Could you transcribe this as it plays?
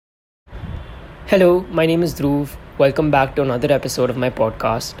Hello, my name is Dhruv. Welcome back to another episode of my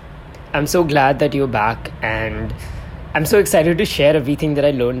podcast. I'm so glad that you're back and I'm so excited to share everything that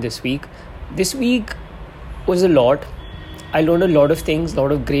I learned this week. This week was a lot. I learned a lot of things, a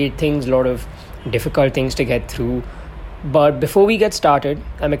lot of great things, a lot of difficult things to get through. But before we get started,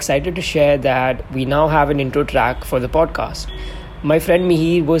 I'm excited to share that we now have an intro track for the podcast. My friend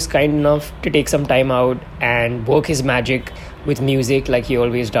Mihir was kind enough to take some time out and work his magic with music like he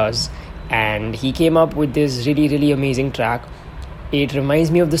always does. And he came up with this really amazing track. It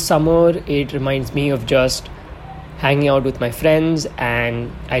reminds me of the summer. It reminds me of just hanging out with my friends, and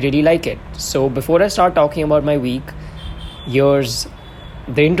I really like it. So before I start talking about my week, here's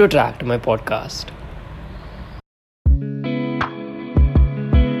the intro track to my podcast.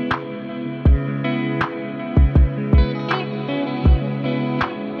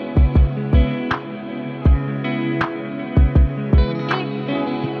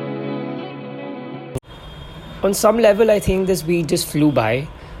 On some level, I think this week just flew by.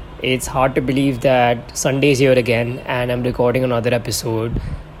 It's hard to believe that Sunday's here again and I'm recording another episode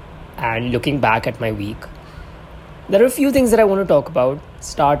and looking back at my week. There are a few things that I want to talk about,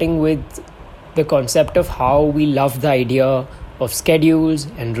 starting with the concept of how we love the idea of schedules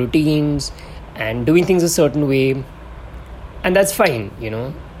and routines and doing things a certain way. And that's fine,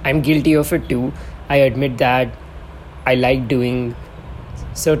 I'm guilty of it too. I admit that I like doing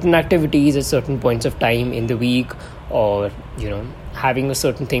certain activities at certain points of time in the week, or having a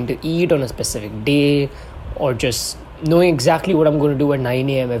certain thing to eat on a specific day, or just knowing exactly what I'm going to do at 9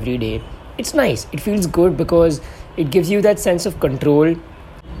 a.m. every day. It's nice. It feels good because it gives you that sense of control,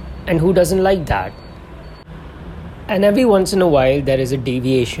 and who doesn't like that? And every once in a while there is a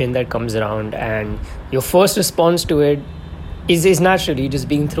deviation that comes around, and your first response to it is naturally just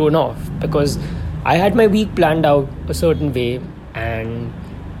being thrown off, because I had my week planned out a certain way and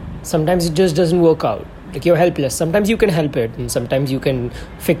sometimes it just doesn't work out. Like, you're helpless. Sometimes you can help it, and sometimes you can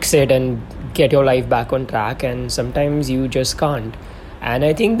fix it and get your life back on track, and sometimes you just can't. And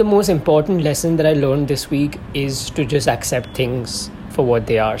I think the most important lesson that I learned this week is to just accept things for what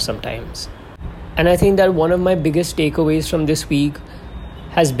they are sometimes. And I think that one of my biggest takeaways from this week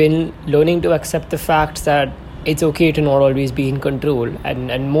has been learning to accept the fact that it's okay to not always be in control,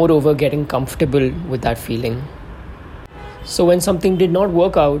 and moreover getting comfortable with that feeling. So when something did not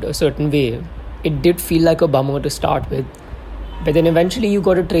work out a certain way, it did feel like a bummer to start with. But then eventually you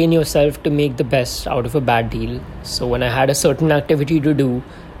got to train yourself to make the best out of a bad deal. So when I had a certain activity to do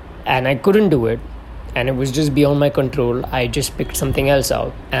and I couldn't do it, and it was just beyond my control, I just picked something else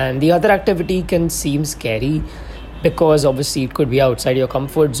out. And the other activity can seem scary because obviously it could be outside your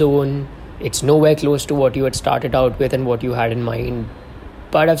comfort zone. It's nowhere close to what you had started out with and what you had in mind.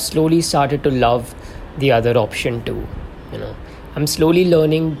 But I've slowly started to love the other option too. I'm slowly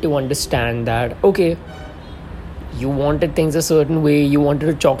learning to understand that, okay, you wanted things a certain way, you wanted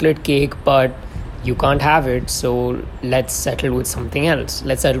a chocolate cake, but you can't have it, so let's settle with something else.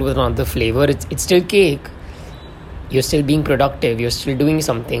 Let's settle with another flavor. It's still cake. You're still being productive, you're still doing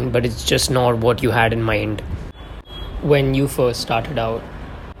something, but it's just not what you had in mind when you first started out.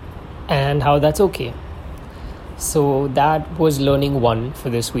 And how that's okay. So that was learning one for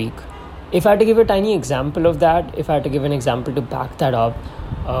this week. If I had to give a tiny example of that, if I had to give an example to back that up,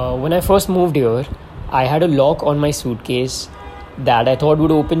 when I first moved here, I had a lock on my suitcase that I thought would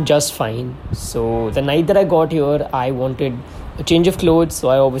open just fine. So the night that I got here, I wanted a change of clothes, so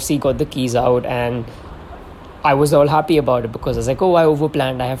I obviously got the keys out, and I was all happy about it because I was like, oh, I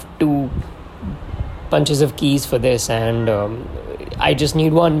overplanned. I have 2 bunches of keys for this, and I just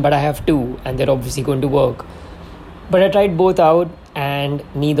need one, but I have 2, and they're obviously going to work. But I tried both out, and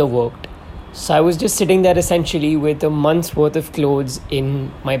neither worked. So I was just sitting there essentially with a month's worth of clothes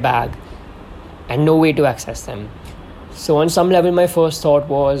in my bag and no way to access them. So on some level, my first thought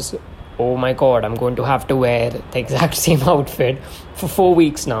was, oh my God, I'm going to have to wear the exact same outfit for 4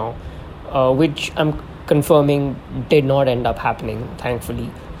 weeks now, which I'm confirming did not end up happening,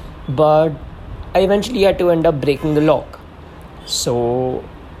 thankfully. But I eventually had to end up breaking the lock. So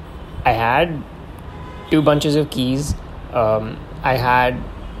I had 2 bunches of keys. I had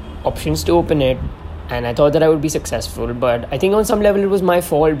options to open it, and I thought that I would be successful, but I think on some level it was my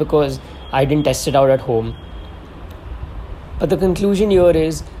fault because I didn't test it out at home. But the conclusion here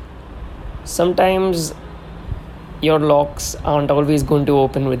is, sometimes your locks aren't always going to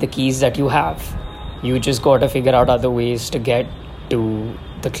open with the keys that you have. You just got to figure out other ways to get to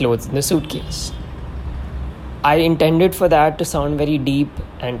the clothes in the suitcase. I intended for that to sound very deep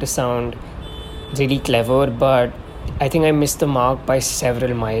and to sound really clever, but I think I missed the mark by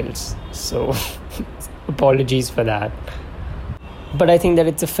several miles. So apologies for that. But I think that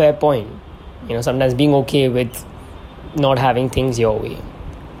it's a fair point. Sometimes being okay with not having things your way.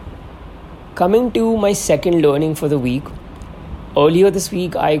 Coming to my second learning for the week, earlier this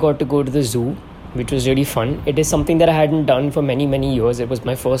week I got to go to the zoo, which was really fun. It is something that I hadn't done for many, many years. It was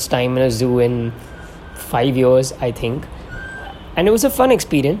my first time in a zoo in 5 years, I think. And it was a fun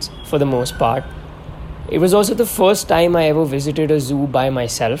experience for the most part. It was also the first time I ever visited a zoo by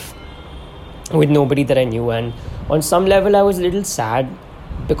myself with nobody that I knew. And on some level, I was a little sad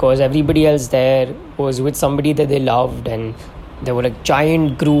because everybody else there was with somebody that they loved, and there were like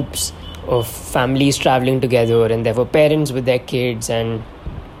giant groups of families traveling together, and there were parents with their kids, and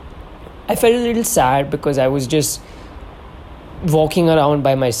I felt a little sad because I was just walking around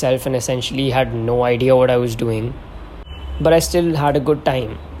by myself and essentially had no idea what I was doing, but I still had a good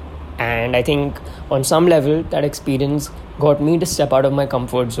time. And I think on some level that experience got me to step out of my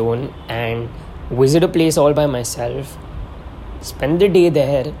comfort zone and visit a place all by myself, spend the day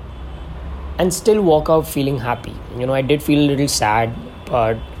there, and still walk out feeling happy. I did feel a little sad,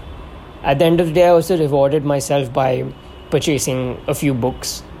 but at the end of the day I also rewarded myself by purchasing a few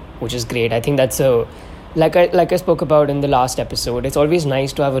books, which is great. I think that's like I spoke about in the last episode, it's always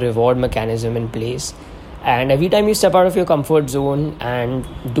nice to have a reward mechanism in place. And every time you step out of your comfort zone and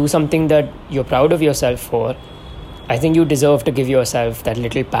do something that you're proud of yourself for, I think you deserve to give yourself that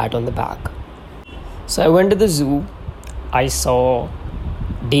little pat on the back. So I went to the zoo. I saw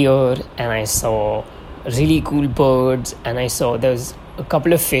deer and I saw really cool birds, and I saw there's a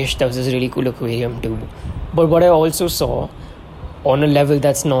couple of fish. There was this really cool aquarium too. But what I also saw on a level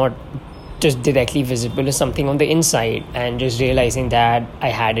that's not just directly visible is something on the inside, and just realizing that I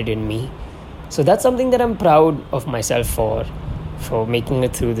had it in me. So that's something that I'm proud of myself for making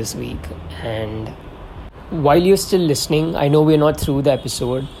it through this week. And while you're still listening, I know we're not through the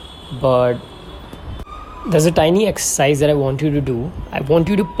episode, but there's a tiny exercise that I want you to do. I want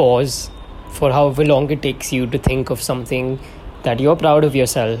you to pause for however long it takes you to think of something that you're proud of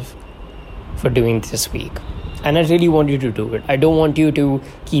yourself for doing this week. And I really want you to do it. I don't want you to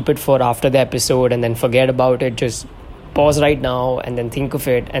keep it for after the episode and then forget about it. Just pause right now and then think of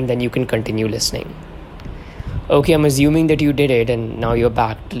it, and then you can continue listening. Okay, I'm assuming that you did it and now you're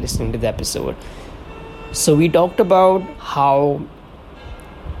back to listening to the episode. So we talked about how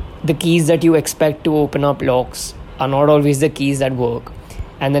the keys that you expect to open up locks are not always the keys that work.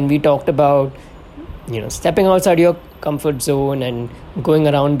 And then we talked about, stepping outside your comfort zone and going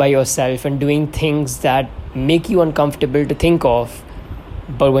around by yourself and doing things that make you uncomfortable to think of,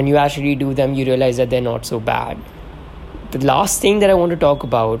 but when you actually do them, you realize that they're not so bad. The last thing that I want to talk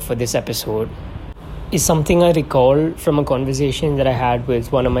about for this episode is something I recall from a conversation that I had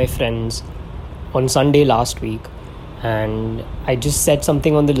with one of my friends on Sunday last week. And I just said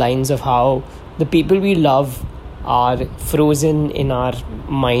something on the lines of how the people we love are frozen in our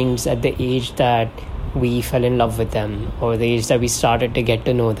minds at the age that we fell in love with them, or the age that we started to get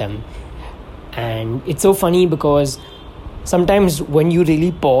to know them. And it's so funny because sometimes when you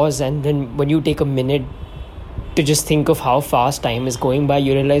really pause and then when you take a minute to just think of how fast time is going by,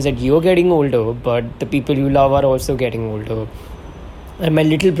 you realize that you're getting older, but the people you love are also getting older. And my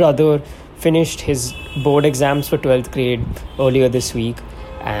little brother finished his board exams for 12th grade earlier this week,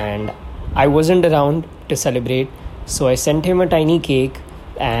 and I wasn't around to celebrate, so I sent him a tiny cake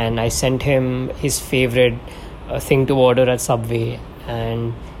and I sent him his favorite thing to order at Subway.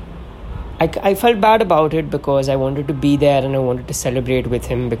 And I felt bad about it because I wanted to be there and I wanted to celebrate with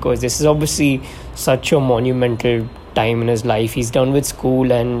him, because this is obviously such a monumental time in his life. He's done with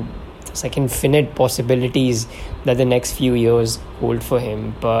school and there's like infinite possibilities that the next few years hold for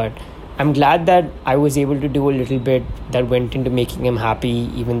him. But I'm glad that I was able to do a little bit that went into making him happy,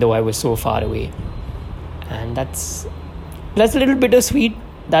 even though I was so far away. And that's a little bittersweet.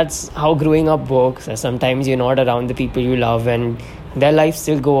 That's how growing up works. Sometimes you're not around the people you love and their lives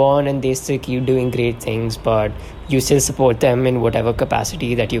still go on and they still keep doing great things, but you still support them in whatever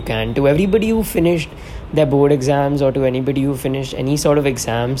capacity that you can. To everybody who finished their board exams, or to anybody who finished any sort of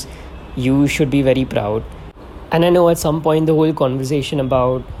exams, you should be very proud. And I know at some point the whole conversation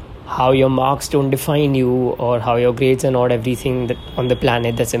about how your marks don't define you, or how your grades are not everything that on the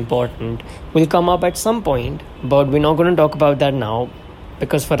planet that's important, will come up at some point, but we're not going to talk about that now,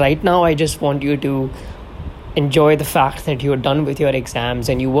 because for right now I just want you to enjoy the fact that you're done with your exams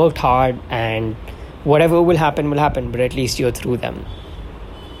and you worked hard, and whatever will happen, but at least you're through them.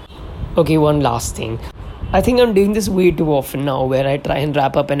 Okay, one last thing. I think I'm doing this way too often now, where I try and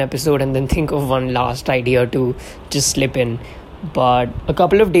wrap up an episode and then think of one last idea to just slip in. But a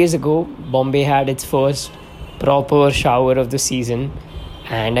couple of days ago, Bombay had its first proper shower of the season,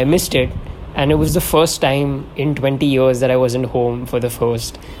 and I missed it. And it was the first time in 20 years that I wasn't home for the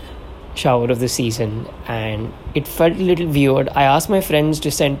first shower of the season, and it felt a little weird. I asked my friends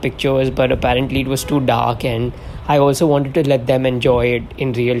to send pictures, but apparently it was too dark, and I also wanted to let them enjoy it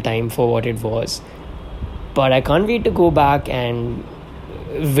in real time for what it was. But I can't wait to go back and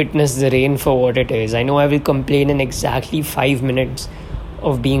witness the rain for what it is. I know I will complain in exactly 5 minutes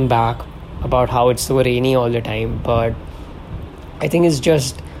of being back about how it's so rainy all the time, but I think it's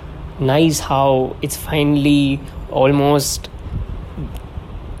just nice how it's finally almost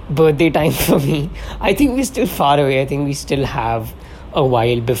birthday time for me. I think we're still far away. I think we still have a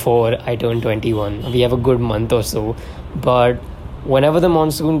while before I turn 21. We have a good month or so. But whenever the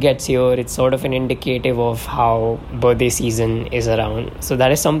monsoon gets here, it's sort of an indicative of how birthday season is around. So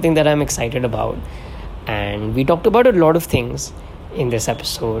that is something that I'm excited about. And we talked about a lot of things in this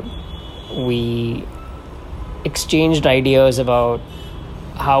episode. We exchanged ideas about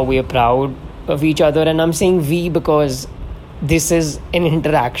how we are proud of each other. And I'm saying we because this is an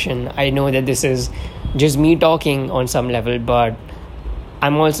interaction. I know that this is just me talking on some level, but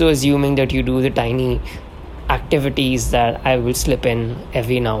I'm also assuming that you do the tiny activities that I will slip in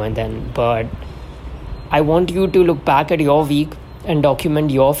every now and then. But I want you to look back at your week and document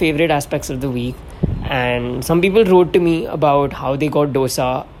your favorite aspects of the week. And some people wrote to me about how they got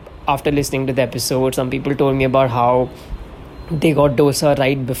dosa after listening to the episode. Some people told me about how they got dosa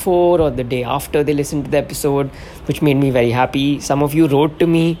right before or the day after they listened to the episode, which made me very happy. Some of you wrote to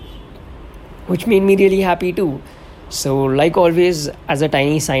me, which made me really happy too. So like always, as a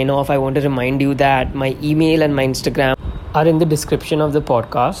tiny sign off, I want to remind you that my email and my Instagram are in the description of the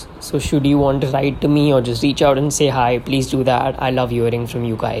podcast. So should you want to write to me or just reach out and say hi, please do that. I love hearing from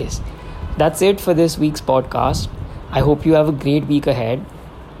you guys. That's it for this week's podcast. I hope you have a great week ahead.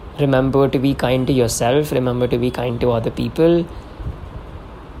 Remember to be kind to yourself. Remember to be kind to other people.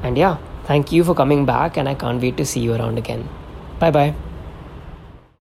 And yeah, thank you for coming back, and I can't wait to see you around again. Bye bye.